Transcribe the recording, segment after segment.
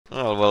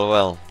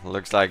well.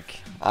 Looks like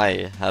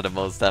I had the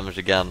most damage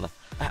again.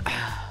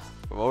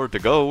 More to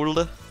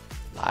gold.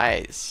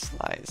 Nice.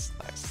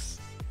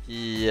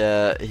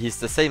 He's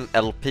the same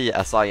LP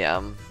as I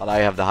am, but I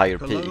have the higher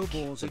peak.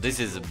 So this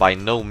is by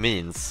no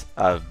means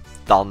a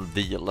done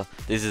deal.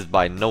 This is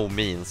by no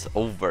means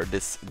over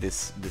this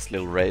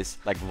little race.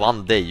 Like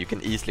one day you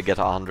can easily get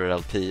 100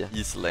 LP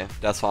easily.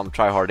 That's why I'm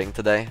tryharding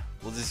today.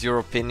 What is your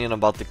opinion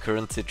about the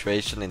current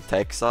situation in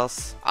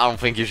Texas? I don't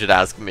think you should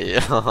ask me.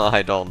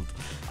 I don't.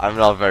 I'm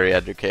not very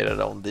educated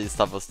on these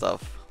type of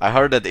stuff. I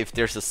heard that if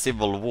there's a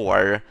civil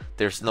war,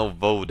 there's no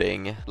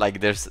voting. Like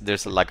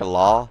there's like a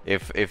law.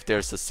 If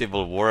there's a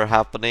civil war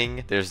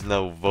happening, there's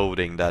no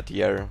voting that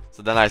year.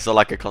 So then I saw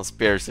like a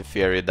conspiracy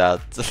theory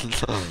that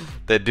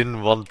they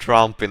didn't want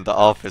Trump in the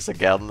office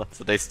again,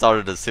 so they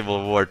started a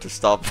civil war to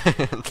stop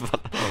it.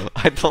 But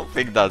I don't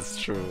think that's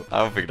true. I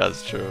don't think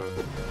that's true.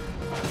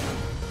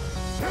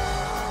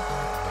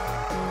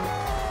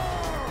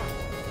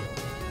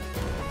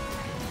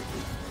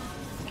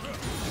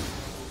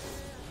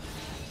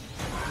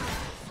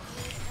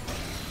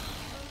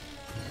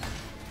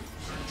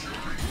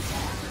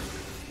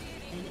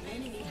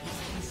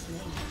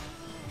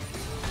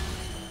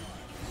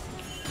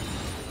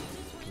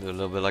 Do a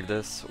little bit like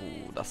this.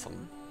 Ooh,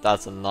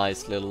 that's a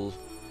nice little.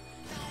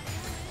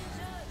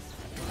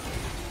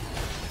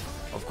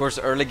 Of course,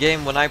 early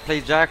game when I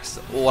play Jax,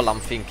 all I'm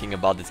thinking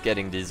about is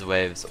getting these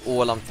waves.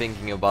 All I'm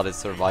thinking about is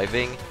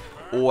surviving.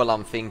 All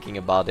I'm thinking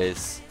about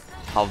is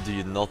how do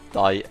you not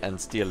die and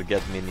still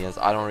get minions.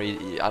 I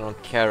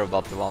don't care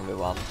about the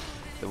 1v1.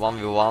 The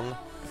 1v1,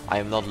 I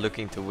am not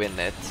looking to win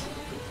it.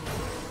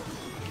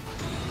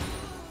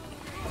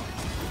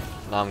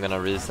 Now I'm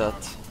gonna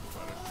reset.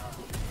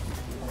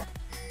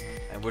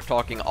 And we're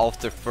talking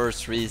after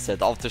first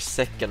reset, after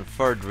second,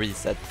 third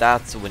reset,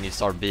 that's when you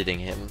start beating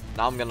him.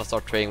 Now I'm gonna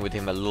start training with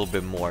him a little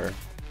bit more.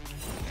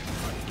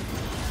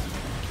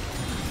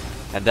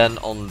 And then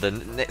on the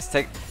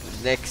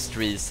next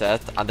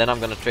reset, and then I'm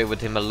gonna train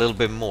with him a little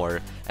bit more,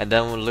 and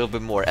then a little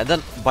bit more. And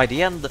then by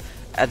the end,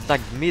 at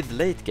like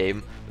mid-late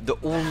game, the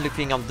only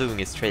thing I'm doing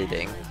is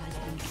trading.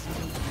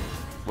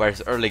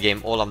 Whereas early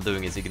game, all I'm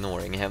doing is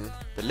ignoring him.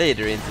 The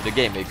later into the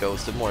game it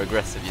goes, the more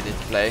aggressive you need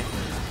to play.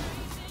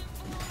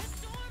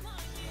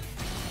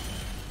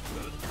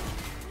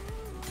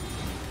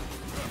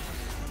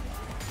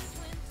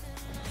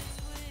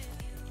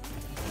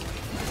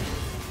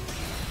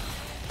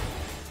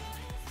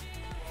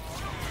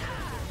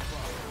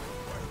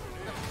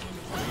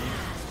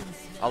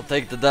 I'll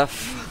take the death.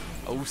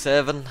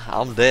 07,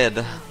 I'm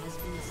dead.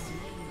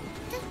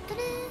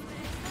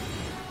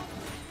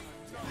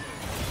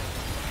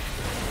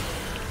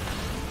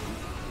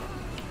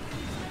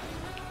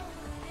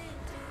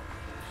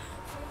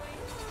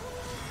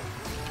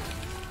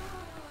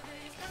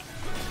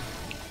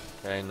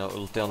 Okay, no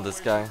ulti on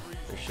this guy.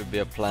 There should be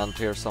a plant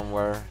here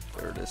somewhere.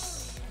 There it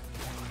is.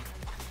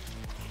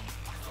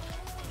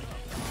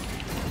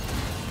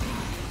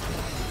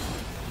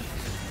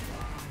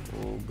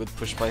 Oh, good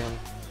push by him.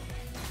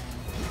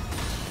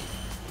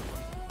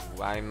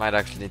 Ooh, I might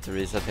actually need to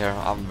reset here.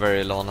 I'm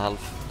very low on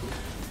health.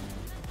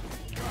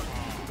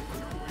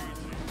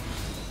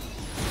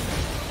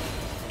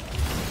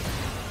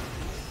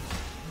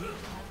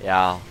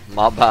 Yeah,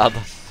 my bad.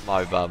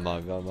 My bad.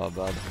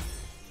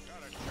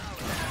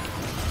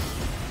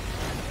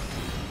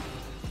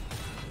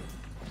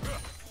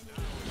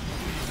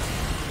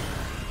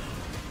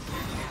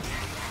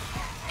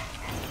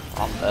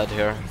 I'm dead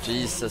here.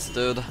 Jesus,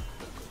 dude.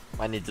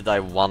 I need to die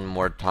one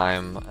more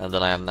time, and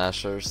then I have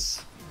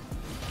Nashers.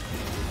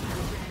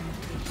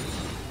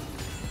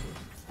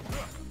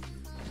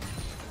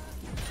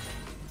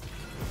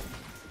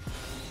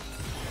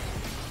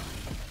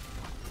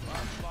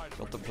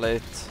 Got the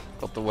plate,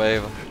 got the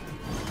wave.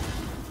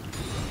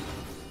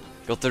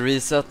 Got the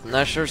reset,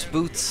 Nashers,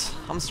 boots.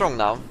 I'm strong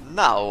now.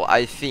 Now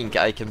I think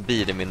I can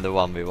beat him in the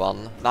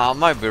 1v1. Now I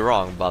might be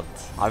wrong, but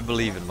I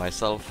believe in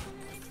myself.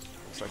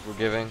 Looks like we're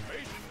giving.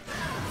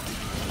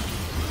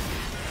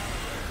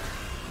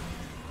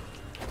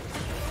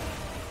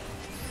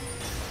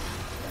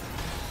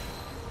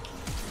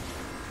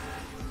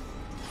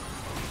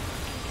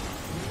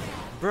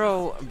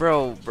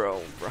 Bro,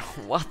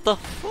 what the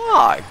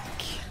fuck?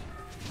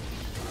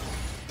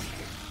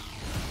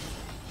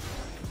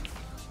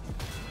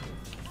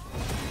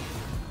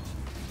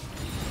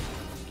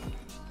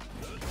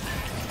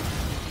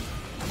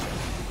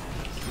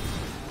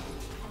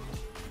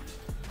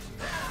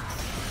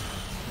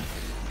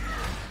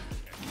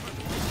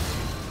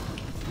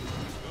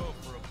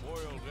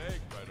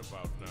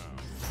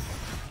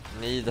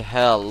 Need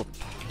help,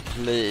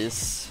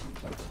 please.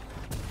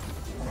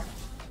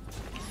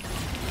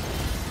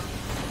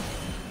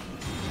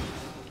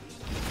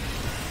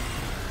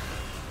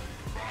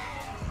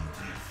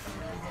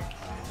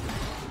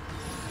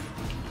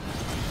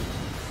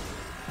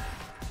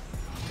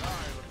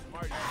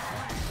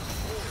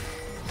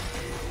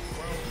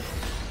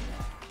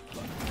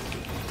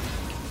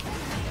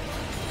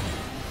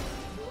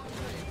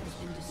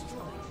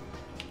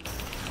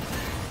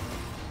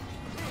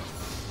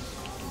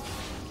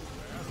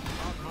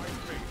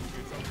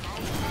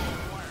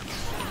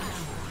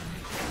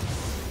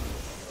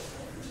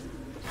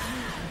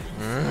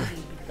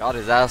 Got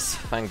his ass,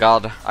 thank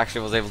God.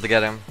 Actually was able to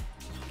get him.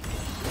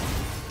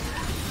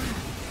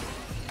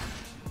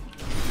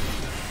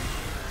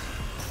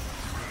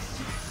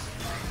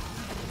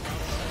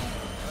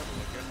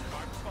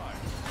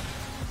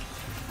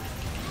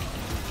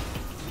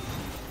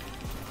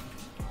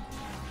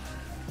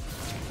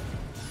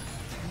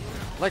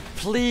 Like,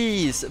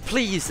 please,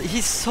 please,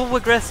 he's so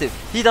aggressive.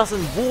 He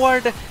doesn't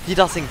ward, he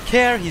doesn't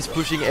care, he's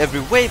pushing every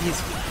wave,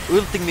 he's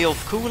ulting me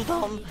off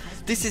cooldown.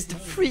 This is the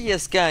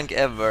freest gank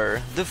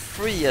ever. The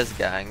freest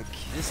gank.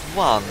 Just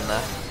one.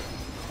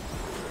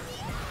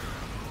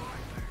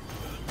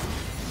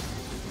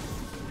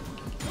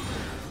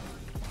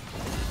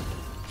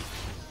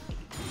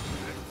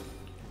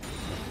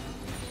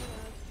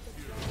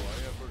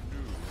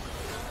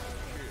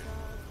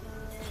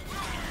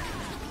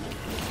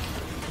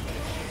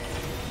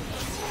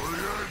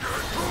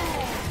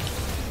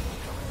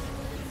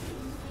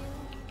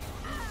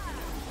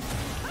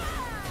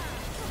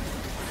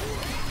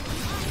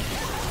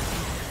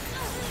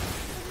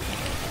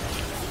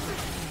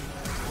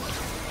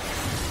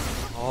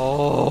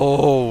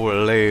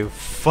 Holy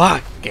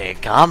fucking,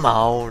 come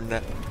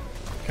on.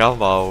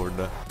 Come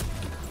on.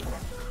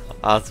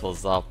 That's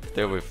what's up.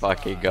 There we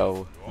fucking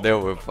go. There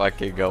we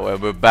fucking go.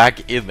 And we're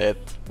back in it.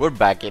 We're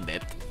back in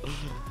it.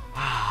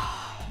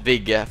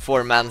 Big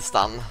 4-man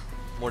stun.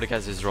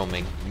 Mordekaiser is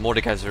roaming.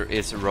 Mordekaiser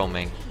is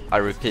roaming. I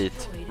repeat,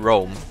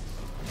 roam.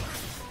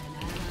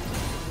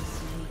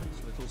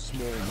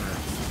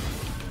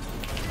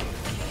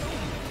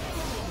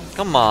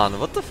 Come on,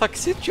 what the fuck?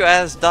 Sit your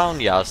ass down,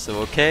 Yasu,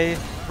 okay?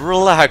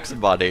 Relax,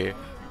 buddy.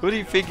 Who do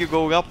you think you're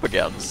going up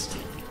against?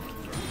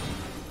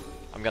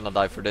 I'm gonna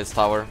die for this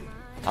tower.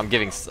 I'm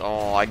giving...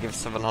 Oh, I give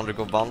 700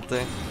 gold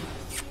bounty.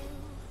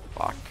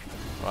 Fuck.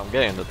 Well, I'm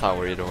getting the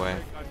tower either way.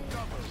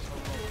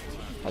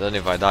 I don't know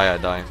if I die, I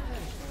die.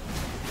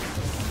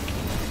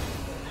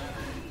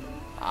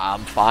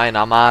 I'm fine,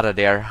 I'm out of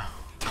there.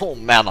 Oh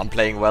man, I'm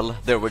playing well.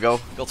 There we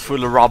go. Got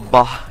full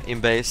rubba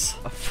in base.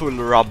 A full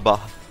rubba.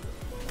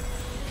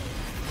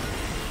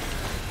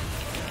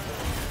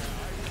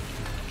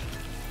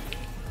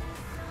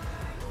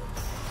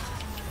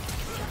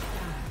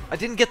 I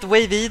didn't get the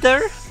wave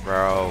either?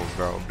 Bro.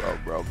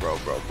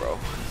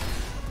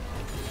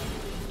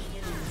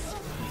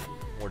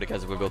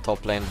 Mordekaiser will go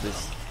top lane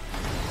this.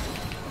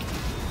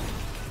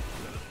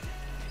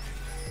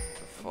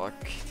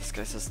 Fuck, this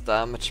guy says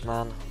damage,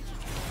 man.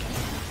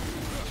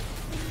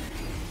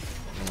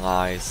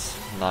 Nice,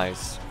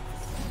 nice.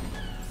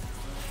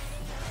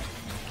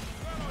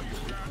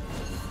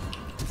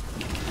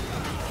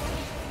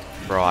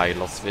 Bro, I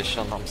lost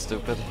vision, I'm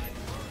stupid.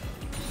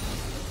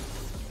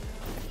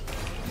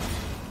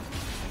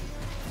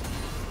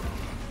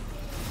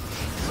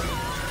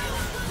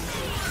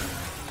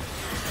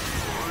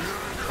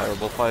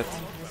 Terrible fight.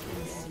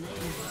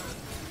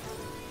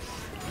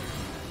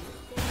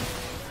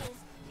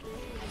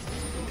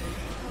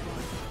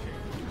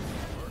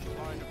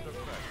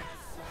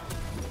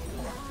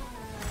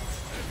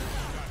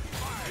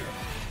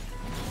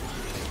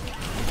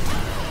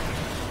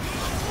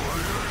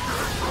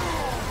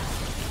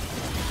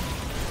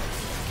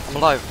 I'm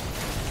alive.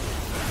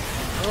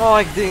 Oh,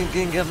 I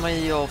didn't get my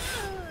E off.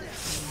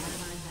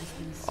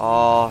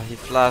 Oh, he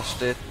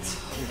flashed it.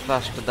 He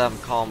flashed the damn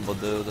combo,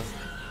 dude.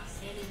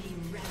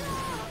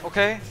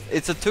 Okay,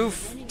 it's a 2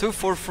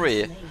 for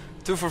free.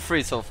 2 for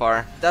free so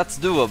far. That's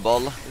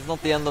doable. It's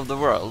not the end of the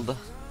world. I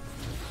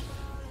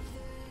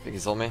think he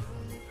saw me.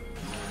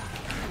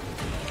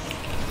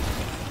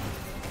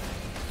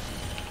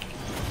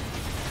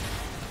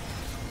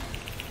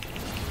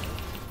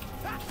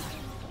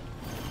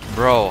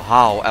 Bro,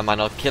 how am I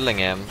not killing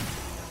him?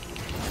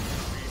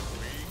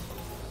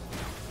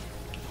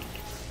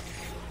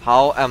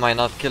 How am I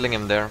not killing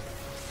him there?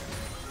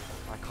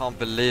 I can't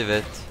believe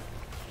it.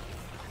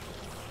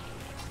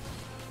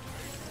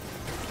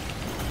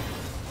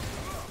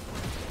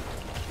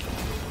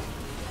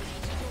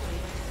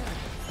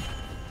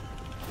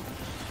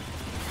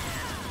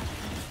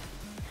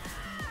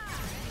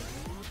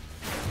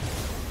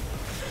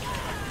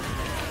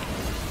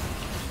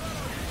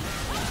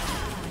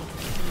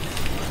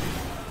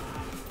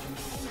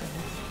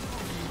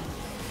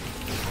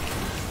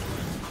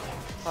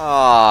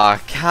 Oh,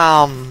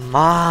 come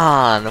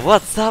on!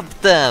 What's up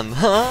then,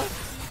 huh?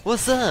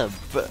 What's up?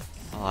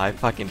 Oh, I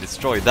fucking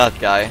destroyed that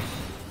guy.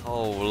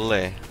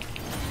 Holy.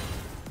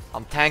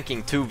 I'm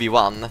tanking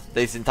 2v1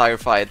 this entire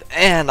fight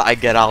and I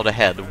get out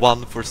ahead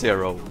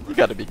 1-0. You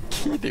gotta be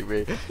kidding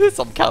me. It's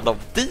some kind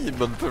of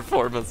demon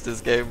performance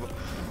this game.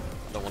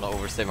 I don't wanna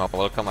overstay my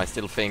welcome. I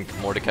still think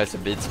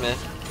Mordekaiser beats me.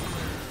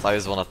 So I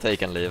just wanna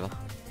take and leave.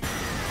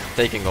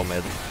 Take and go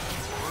mid.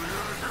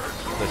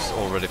 There's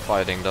already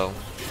fighting though.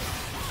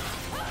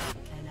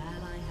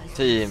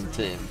 Team.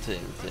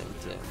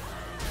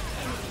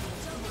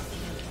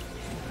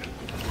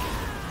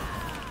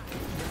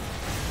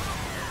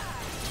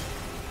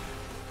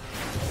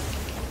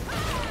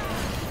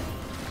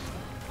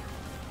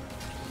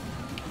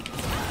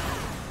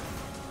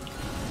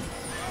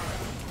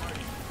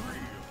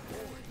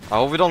 I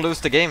hope we don't lose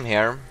the game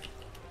here.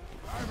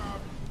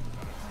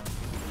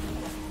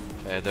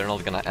 Okay, they're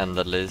not gonna end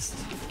at least.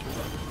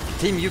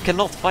 Team, you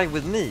cannot fight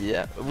with me,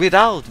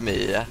 without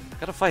me. You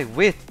gotta fight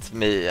with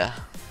me.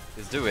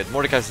 Let's do it.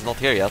 Mordekaiser is not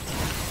here yet.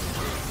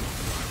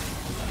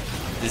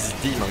 This is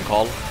Demon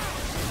Call.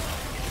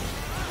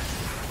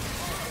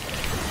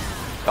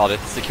 Got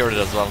it. Secured it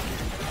as well.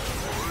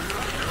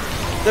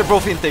 They're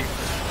both hinting.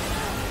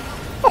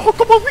 Oh,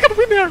 come on, we gotta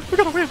win here. We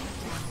gotta win.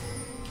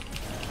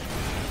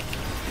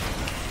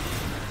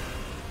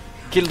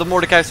 Kill the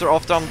Mordekaiser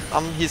after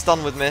he's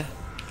done with me.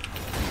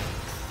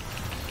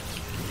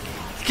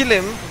 Kill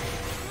him.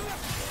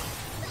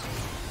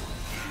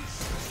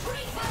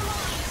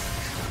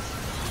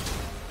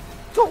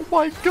 Oh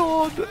my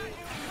god.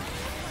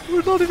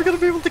 We're not even gonna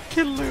be able to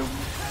kill him.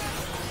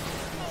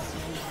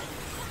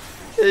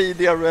 Hey,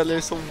 the Aurelia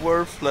is so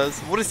worthless.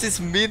 What is this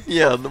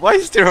minion? Why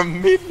is there a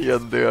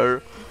minion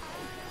there?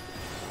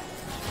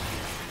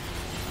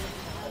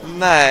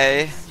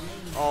 Nay.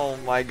 Oh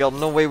my god,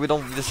 no way we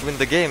don't just win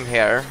the game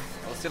here.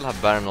 I still have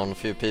Baron on a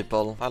few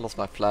people. I lost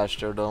my flash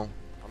there though.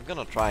 I'm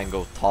gonna try and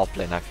go top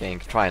lane, I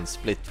think. Try and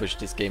split push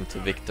this game to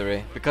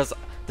victory. Because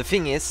the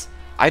thing is,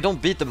 I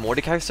don't beat the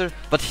Mordekaiser,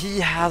 but he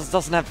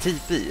doesn't have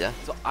TP.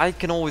 So I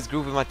can always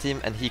group with my team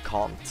and he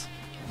can't.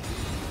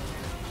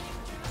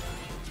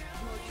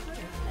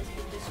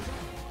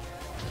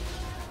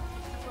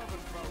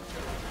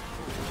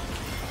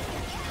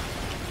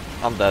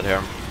 I'm dead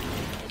here.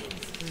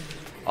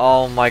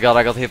 Oh my god,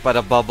 I got hit by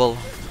the bubble.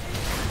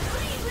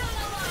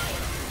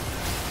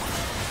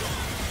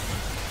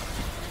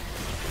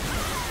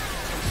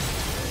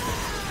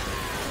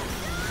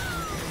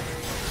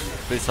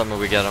 Please tell me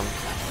we get him.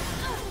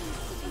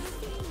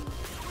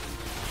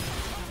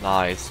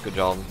 Nice, good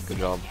job, good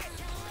job.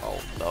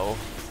 Oh no.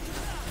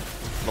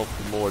 Not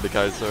the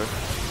Mordekaiser.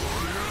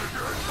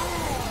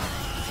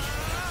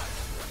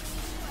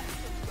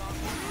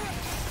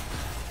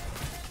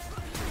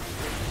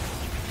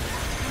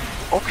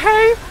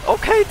 Okay,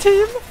 okay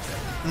team.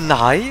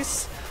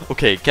 Nice.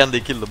 Okay, can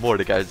they kill the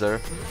Mordekaiser?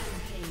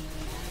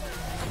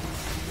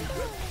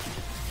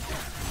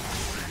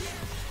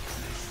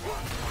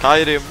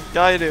 Guide him,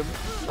 guide him.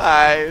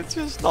 Nah, it's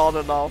just not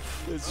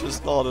enough. It's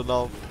just not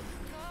enough.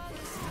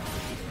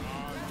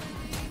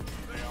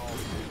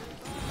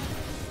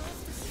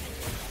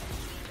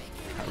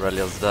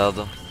 Aurelia's dead.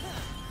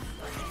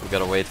 We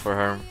gotta wait for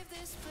her.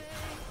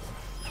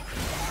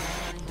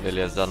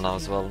 Lilia's dead now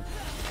as well.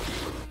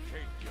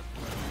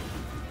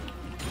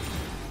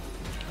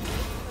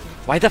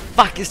 Why the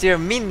fuck is there a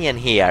minion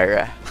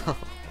here?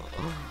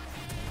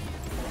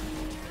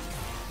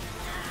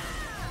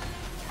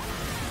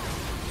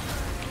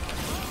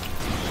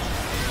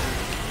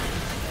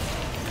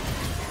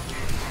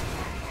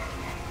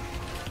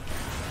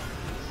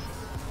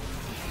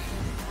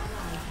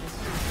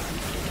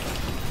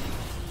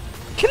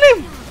 Kill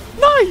him!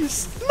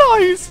 Nice!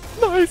 Nice!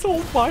 Nice!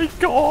 Oh my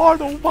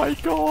god! Oh my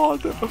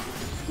god!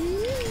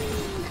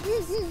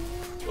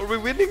 Are we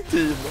winning,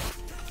 team?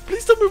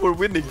 Please tell me we're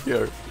winning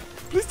here.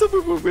 Please tell me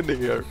we're winning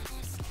here.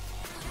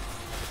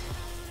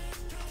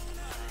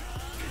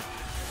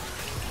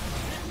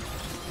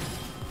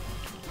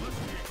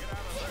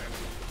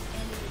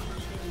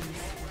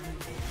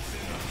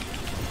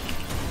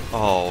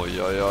 Oh,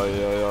 yo, yo,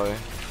 yo, yo.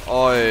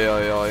 Oi,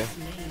 oi, oi.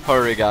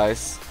 Hurry,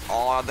 guys.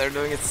 Oh, they're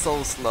doing it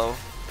so slow.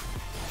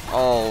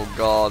 Oh,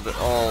 God.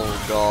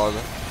 Oh, God.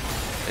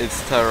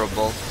 It's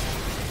terrible.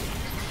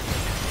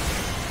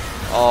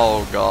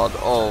 Oh, God.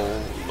 Oh,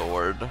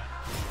 Lord.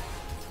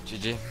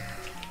 GG.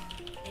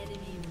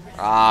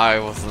 Ah,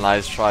 it was a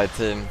nice try,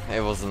 team.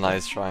 It was a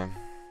nice try.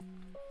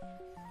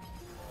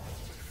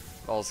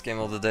 Last game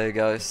of the day,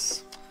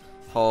 guys.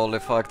 Holy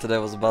fuck, today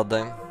was a bad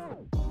day.